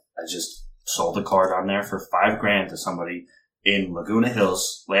I just sold a card on there for $5,000 to somebody in Laguna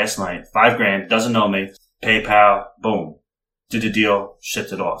Hills last night. $5,000, doesn't know me. PayPal, boom, did a deal,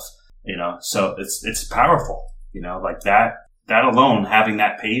 shipped it off. So it's powerful. Like that alone, having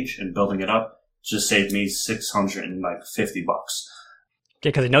that page and building it up just saved me $650. Yeah,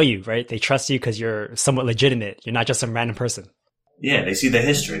 because they know you, right? They trust you because you're somewhat legitimate. You're not just some random person. Yeah, they see the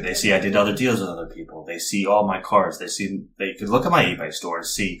history. They see I did other deals with other people. They see all my cards. They could look at my eBay store and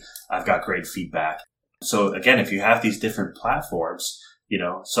see I've got great feedback. So again, if you have these different platforms,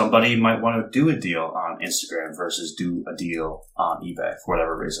 somebody might want to do a deal on Instagram versus do a deal on eBay for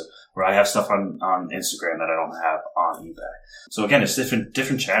whatever reason. Where I have stuff on Instagram that I don't have on eBay. So again, it's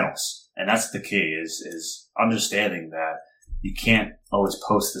different channels. And that's the key is understanding that you can't always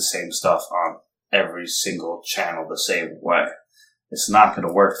post the same stuff on every single channel the same way. It's not going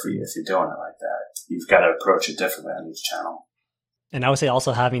to work for you if you're doing it like that. You've got to approach it differently on each channel. And I would say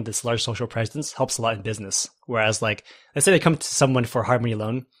also having this large social presence helps a lot in business. Whereas like, let's say they come to someone for a hard money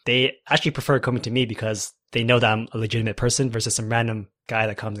loan, they actually prefer coming to me because they know that I'm a legitimate person versus some random guy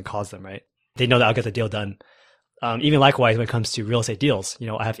that comes and calls them, right? They know that I'll get the deal done. Even likewise, when it comes to real estate deals,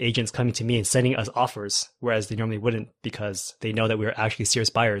 I have agents coming to me and sending us offers, whereas they normally wouldn't because they know that we're actually serious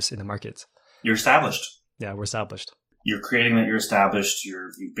buyers in the market. You're established. Yeah, we're established. You're creating that you're established,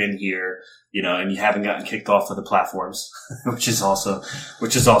 you've been here, and you haven't gotten kicked off of the platforms, which is also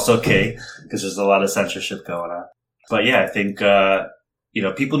okay because there's a lot of censorship going on. But yeah, I think,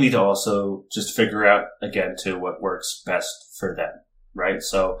 people need to also just figure out again too what works best for them, right?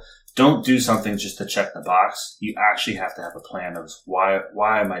 So don't do something just to check the box. You actually have to have a plan of why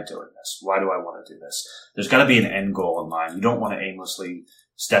am I doing this? Why do I want to do this? There's got to be an end goal in mind. You don't want to aimlessly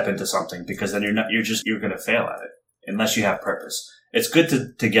step into something because then you're going to fail at it. Unless you have purpose. It's good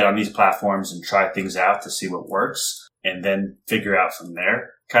to get on these platforms and try things out to see what works and then figure out from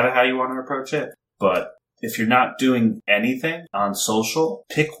there kind of how you want to approach it. But if you're not doing anything on social,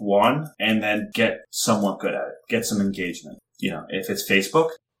 pick one and then get somewhat good at it. Get some engagement. If it's Facebook,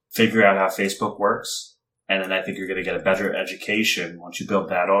 figure out how Facebook works. And then I think you're going to get a better education once you build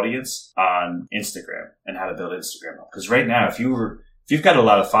that audience on Instagram and how to build Instagram. Because right now, if you've got a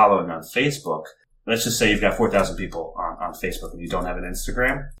lot of following on Facebook, let's just say you've got 4,000 people on Facebook and you don't have an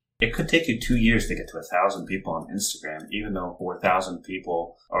Instagram. It could take you 2 years to get to 1,000 people on Instagram, even though 4,000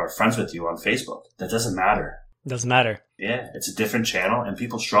 people are friends with you on Facebook. That doesn't matter. It doesn't matter. Yeah, it's a different channel and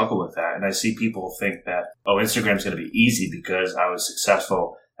people struggle with that. And I see people think that, Instagram's going to be easy because I was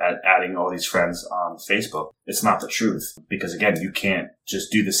successful at adding all these friends on Facebook. It's not the truth because again, you can't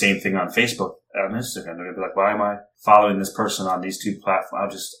just do the same thing on Facebook on Instagram. They're going to be like, why am I following this person on these two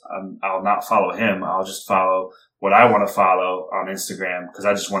platforms? I'll not follow him. I'll just follow what I want to follow on Instagram because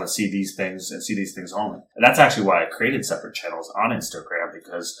I just want to see these things and see these things only. And that's actually why I created separate channels on Instagram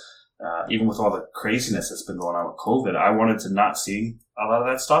because even with all the craziness that's been going on with COVID, I wanted to not see a lot of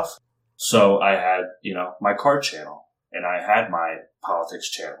that stuff. So I had, my card channel and I had my politics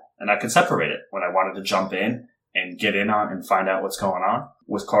channel and I could separate it when I wanted to jump in and get in on and find out what's going on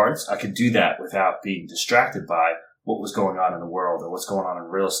with cards. I could do that without being distracted by what was going on in the world or what's going on in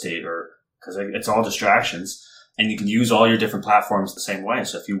real estate because it's all distractions and you can use all your different platforms the same way.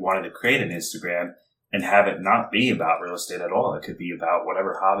 So if you wanted to create an Instagram and have it not be about real estate at all, it could be about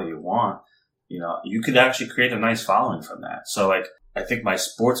whatever hobby you want, you could actually create a nice following from that. So I think my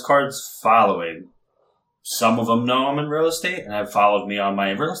sports cards following, some of them know I'm in real estate and have followed me on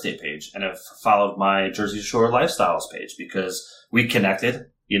my real estate page and have followed my Jersey Shore Lifestyles page because we connected,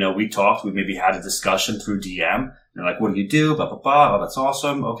 we talked, we maybe had a discussion through DM and they're like, what do you do? Blah, blah, blah. Oh, that's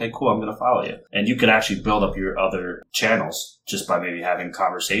awesome. Okay, cool. I'm going to follow you. And you could actually build up your other channels just by maybe having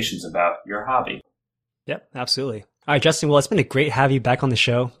conversations about your hobby. Yep, absolutely. All right, Justin. Well, it's been a great having you back on the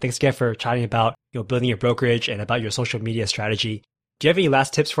show. Thanks again for chatting about, building your brokerage and about your social media strategy. Do you have any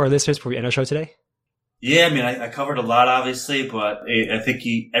last tips for our listeners before we end our show today? Yeah, I covered a lot, obviously, but I think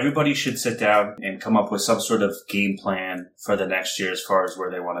everybody should sit down and come up with some sort of game plan for the next year as far as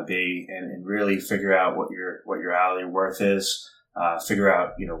where they want to be and really figure out what your hourly worth is, figure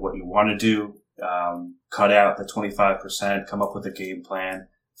out, what you want to do, cut out the 25%, come up with a game plan,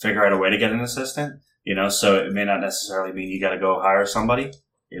 figure out a way to get an assistant, so it may not necessarily mean you got to go hire somebody.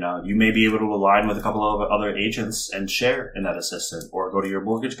 You may be able to align with a couple of other agents and share in that assistant or go to your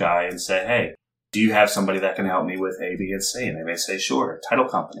mortgage guy and say, hey, do you have somebody that can help me with A, B, and C? And they may say, sure. Title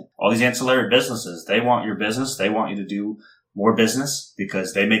company. All these ancillary businesses, they want your business. They want you to do more business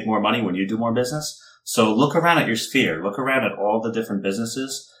because they make more money when you do more business. So look around at your sphere. Look around at all the different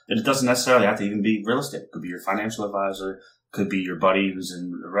businesses. And it doesn't necessarily have to even be real estate. It could be your financial advisor. Could be your buddy who's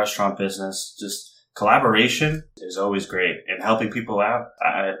in the restaurant business. Just collaboration is always great. And helping people out.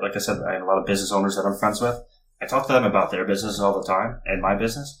 Like I said, I have a lot of business owners that I'm friends with. I talk to them about their business all the time and my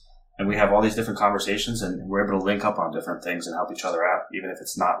business. And we have all these different conversations and we're able to link up on different things and help each other out, even if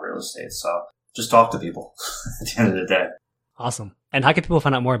it's not real estate. So just talk to people at the end of the day. Awesome. And how can people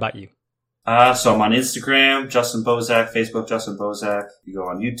find out more about you? So I'm on Instagram, Justin Bozak, Facebook, Justin Bozak. You go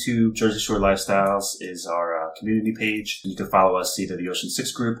on YouTube, Jersey Shore Lifestyles is our community page. You can follow us either the Ocean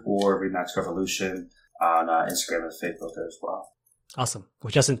 6 group or Remax Revolution on Instagram and Facebook as well. Awesome.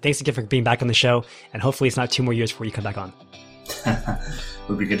 Well, Justin, thanks again for being back on the show. And hopefully it's not 2 more years before you come back on.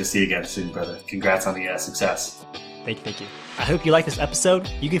 Would be good to see you again soon, brother. Congrats on the success. Thank you. I hope you like this episode.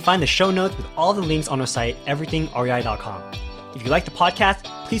 You can find the show notes with all the links on our site, everythingrei.com. If you like the podcast,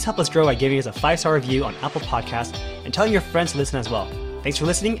 please help us grow by giving us a 5-star review on Apple Podcasts and telling your friends to listen as well. Thanks for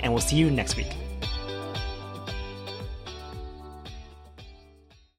listening, and we'll see you next week.